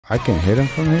I can hit him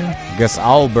from here? Guess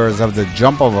owlbears have the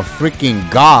jump of a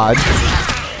freaking god.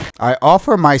 I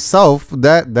offer myself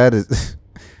that is...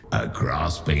 A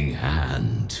grasping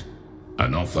hand.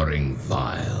 An offering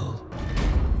vial.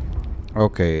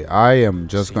 Okay, I am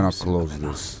just gonna close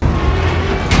this.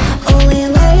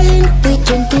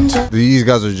 These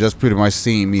guys are just pretty much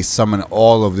seeing me summon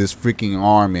all of this freaking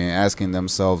army and asking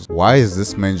themselves, why is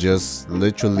this man just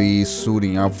literally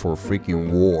suiting up for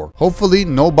freaking war? Hopefully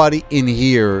nobody in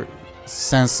here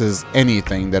senses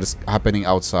anything that is happening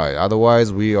outside.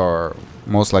 Otherwise, we are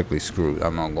most likely screwed.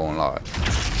 I'm not gonna lie.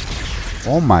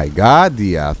 Oh my god,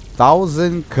 the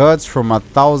 1,000 cuts from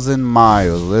 1,000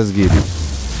 miles. Let's get it.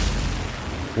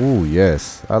 Oh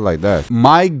yes, I like that.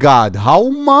 My god, how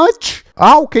much?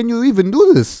 How can you even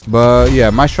do this? But yeah,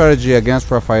 my strategy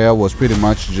against Raphael was pretty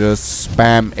much just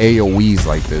spam AoEs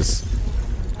like this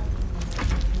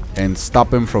and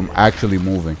stop him from actually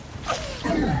moving.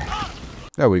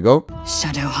 There we go.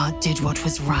 Shadowheart did what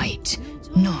was right,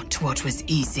 not what was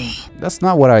easy. That's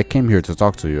not what I came here to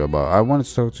talk to you about. I wanted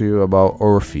to talk to you about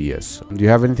Orpheus. Do you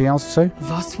have anything else to say?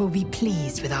 Voss will be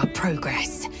pleased with our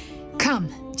progress. Come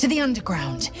to the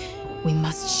underground. We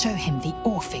must show him the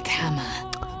Orphic hammer.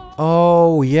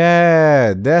 Oh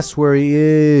yeah, that's where he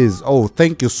is. Oh,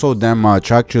 thank you so damn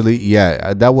much. Actually,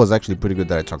 yeah, that was actually pretty good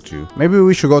that I talked to you. Maybe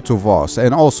we should go to Voss.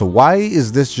 And also, why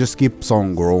is this just keeps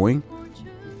on growing?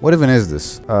 What even is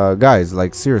this? Guys,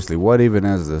 like seriously, what even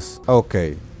is this?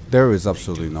 Okay, there is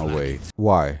absolutely no way.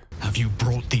 Why? Have you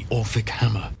brought the Orphic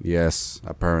hammer? Yes,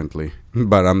 apparently.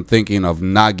 But I'm thinking of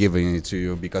not giving it to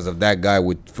you because of that guy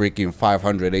with freaking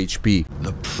 500 HP.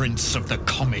 The Prince of the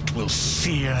Comet will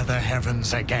sear the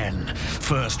heavens again.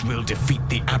 First we'll defeat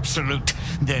the Absolute,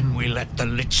 then we let the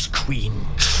Lich Queen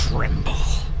tremble.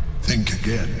 Think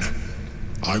again.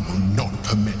 I will not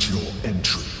permit your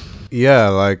entry. Yeah,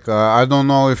 like, I don't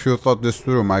know if you thought this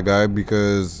through, my guy,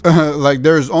 because, like,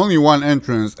 there's only one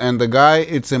entrance, and the guy,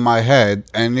 it's in my head,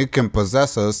 and it can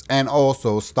possess us, and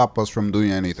also stop us from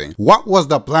doing anything. What was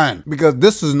the plan? Because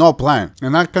this is no plan,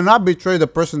 and I cannot betray the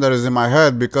person that is in my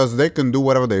head, because they can do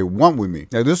whatever they want with me.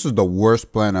 Yeah, this is the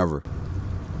worst plan ever.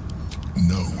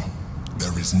 No,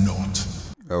 there is not.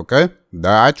 Okay,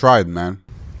 I tried, man.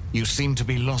 You seem to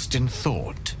be lost in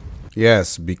thought.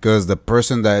 Yes, because the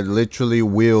person that literally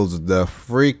wields the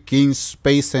freaking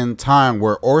space and time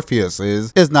where Orpheus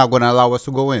is not going to allow us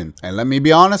to go in. And let me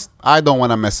be honest, I don't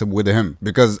want to mess with him.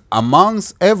 Because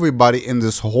amongst everybody in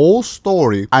this whole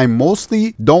story, I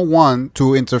mostly don't want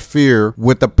to interfere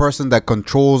with the person that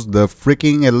controls the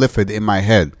freaking Illithid in my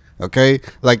head. Okay?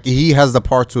 Like, he has the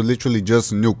power to literally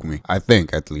just nuke me. I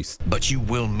think, at least. But you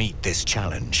will meet this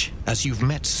challenge, as you've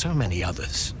met so many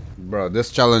others. Bro, this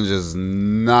challenge is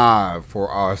not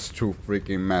for us to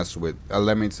freaking mess with.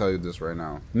 Let me tell you this right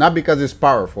now. Not because it's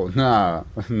powerful. Nah.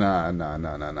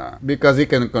 Because he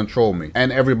can control me.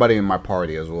 And everybody in my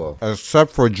party as well.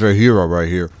 Except for ATGZERO right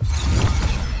here.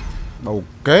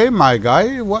 Okay, my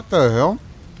guy. What the hell?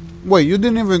 Wait, you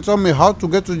didn't even tell me how to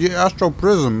get to the Astral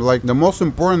Prism. Like, the most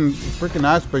important freaking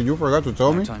aspect you forgot to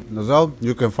tell me. Nazal,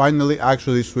 you can finally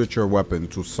actually switch your weapon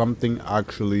to something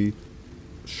actually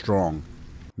strong.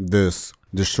 This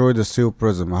destroy the Steel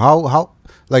Prism. How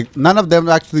like none of them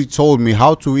actually told me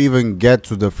how to even get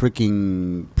to the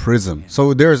freaking prism.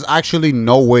 So there's actually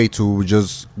no way to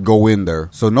just go in there.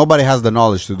 So nobody has the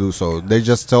knowledge to do so. They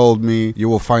just told me you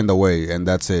will find a way, and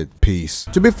that's it. Peace.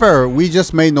 To be fair, we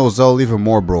just made Nozel even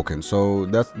more broken. So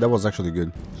that was actually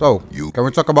good. So can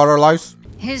we talk about our lives?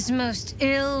 His most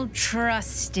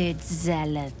ill-trusted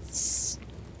zealots.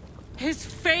 His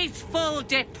faithful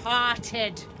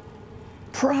departed.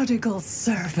 Prodigal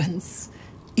servants.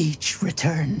 Each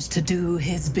returns to do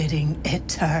his bidding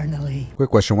eternally. Quick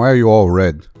question, why are you all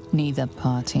red? Neither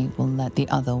party will let the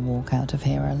other walk out of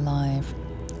here alive.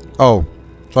 Oh,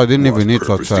 so I didn't even need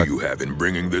to attack. What purpose do you have in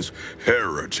bringing this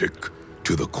heretic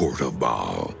to the court of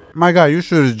Baal? My guy, you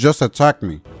should have just attacked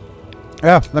me.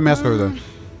 Yeah, let me ask her then.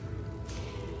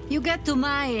 You get to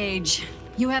my age,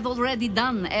 you have already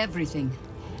done everything.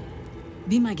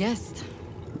 Be my guest.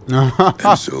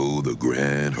 And so the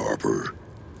Grand Harper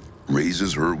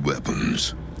raises her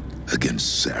weapons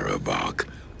against Sarabak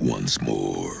once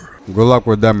more. Good luck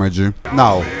with that, my G.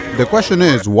 Now, the question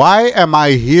is, why am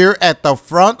I here at the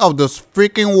front of this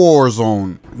freaking war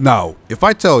zone? Now, if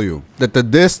I tell you that the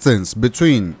distance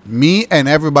between me and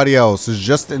everybody else is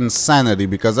just insanity,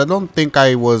 because I don't think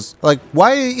I was, like,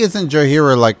 why isn't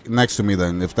ATGZERO, like, next to me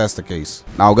then, if that's the case?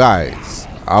 Now, guys,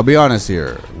 I'll be honest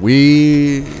here.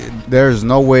 There's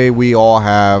no way we all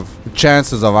have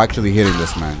chances of actually hitting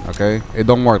this man, okay? It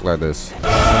don't work like this.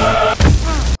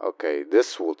 Okay, Okay,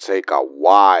 this will take a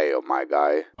while, my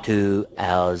guy. 2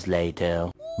 hours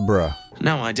later. Bruh.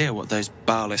 No idea what those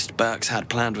Ballist Burks had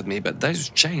planned with me, but those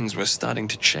chains were starting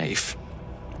to chafe.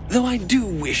 Though I do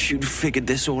wish you'd figured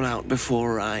this all out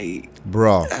before I...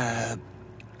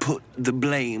 put the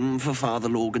blame for Father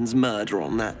Logan's murder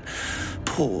on that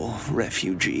poor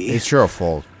refugee. It's your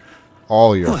fault.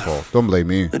 All your fault. Don't blame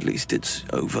me. At least it's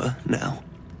over now.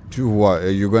 What, are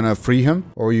you gonna free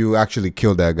him? Or you actually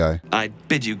kill that guy? I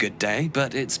bid you good day,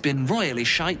 but it's been royally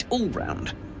shite all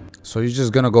round. So you're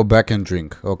just gonna go back and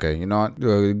drink. Okay, you know what?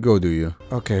 Go do you.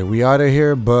 Okay, we out of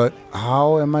here, but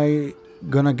how am I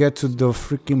gonna get to the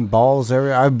freaking balls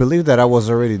area? I believe that I was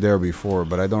already there before,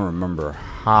 but I don't remember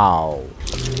how.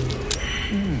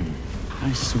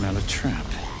 I smell a trap.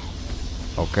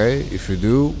 Okay, if you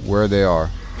do, where they are.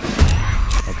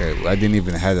 Okay, I didn't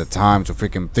even have the time to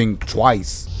freaking think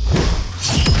twice.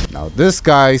 Now this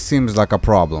guy seems like a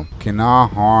problem.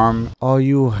 Cannot harm. Oh,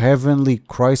 you heavenly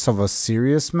Christ of a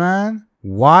serious man?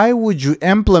 Why would you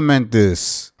implement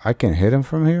this? I can hit him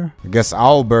from here? I guess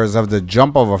owlbears have the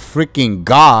jump of a freaking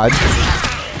god.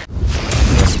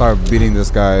 Let's start beating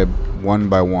this guy one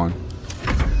by one.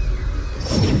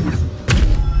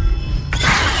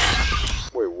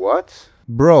 Wait, what?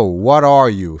 Bro, what are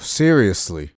you?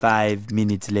 Seriously. 5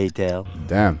 minutes later.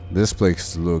 Damn, this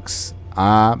place looks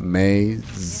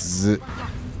amazing.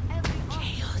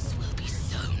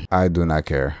 I do not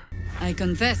care. I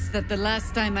confess that the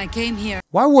last time I came here...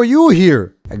 Why were you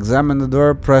here? Examine the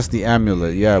door, press the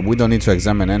amulet. Yeah, we don't need to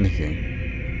examine anything.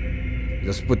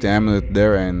 Just put the amulet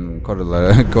there and call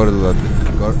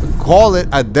it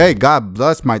a day. God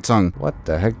bless my tongue. What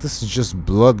the heck? This is just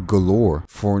blood galore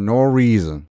for no reason.